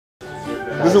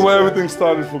This is where everything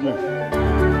started for me.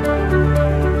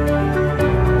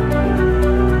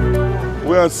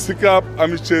 We're at Sikap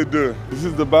Amiche 2. This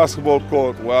is the basketball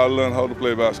court where I learned how to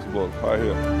play basketball, right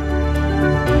here.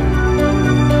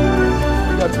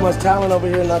 You got too much talent over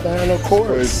here not to have no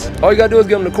courts. All you gotta do is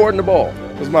give them the court and the ball.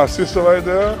 There's my sister right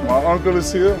there. My uncle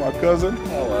is here, my cousin.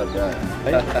 Oh my God.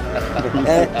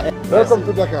 Welcome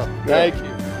to Dakar. Thank you.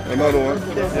 Another one.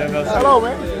 Hello,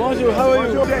 man. Bonjour, how are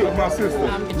you? That's my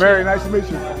sister. Mary, nice to meet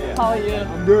you. How are you?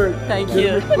 I'm good. Thank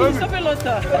you.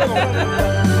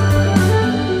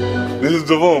 This is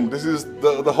the room. This is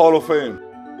the Hall of Fame.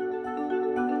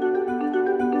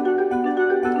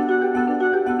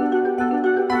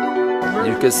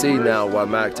 You can see now why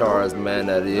Makhtar is the man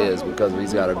that he is, because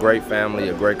he's got a great family,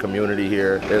 a great community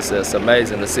here. It's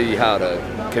amazing to see how the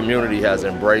community has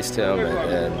embraced him,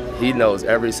 and he knows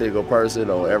every single person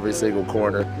on every single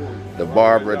corner, the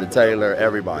barber, the tailor,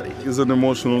 everybody. It's an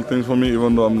emotional thing for me,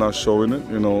 even though I'm not showing it.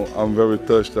 You know, I'm very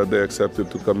touched that they accepted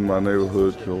to come in my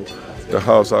neighborhood. You know, the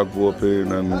house I grew up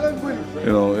in, and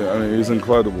you know, I mean, it's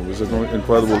incredible. It's an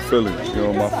incredible feeling. You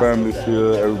know, my family's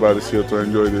here, everybody's here to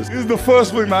enjoy this. This is the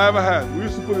first ring I ever had. We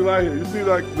used to put it right here. You see,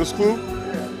 like the school,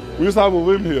 we used to have a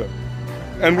rim here,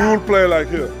 and we would play like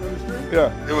here.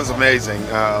 Yeah. It was amazing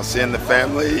seeing the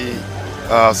family,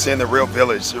 seeing the real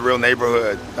village, the real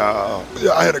neighborhood.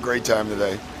 Yeah, I had a great time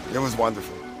today. It was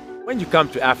wonderful. When you come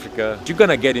to Africa, you're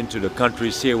gonna get into the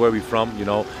country, see where we're from, you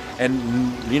know, and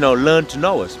learn to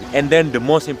know us. And then the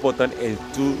most important is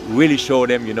to really show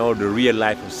them, you know, the real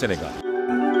life of Senegal.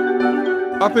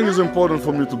 I think it's important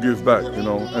for me to give back, you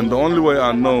know, and the only way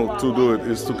I know to do it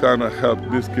is to kind of help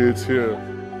these kids here.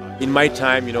 In my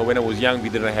time, you know, when I was young, we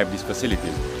didn't have these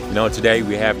facilities. You know, today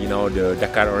we have, you know, the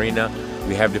Dakar Arena,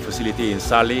 we have the facility in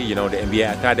Sali, you know, the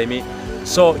NBA Academy.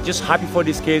 So just happy for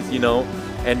these kids, you know,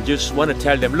 and just want to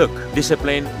tell them, look,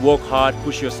 discipline, work hard,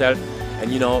 push yourself,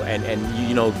 and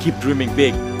keep dreaming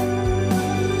big.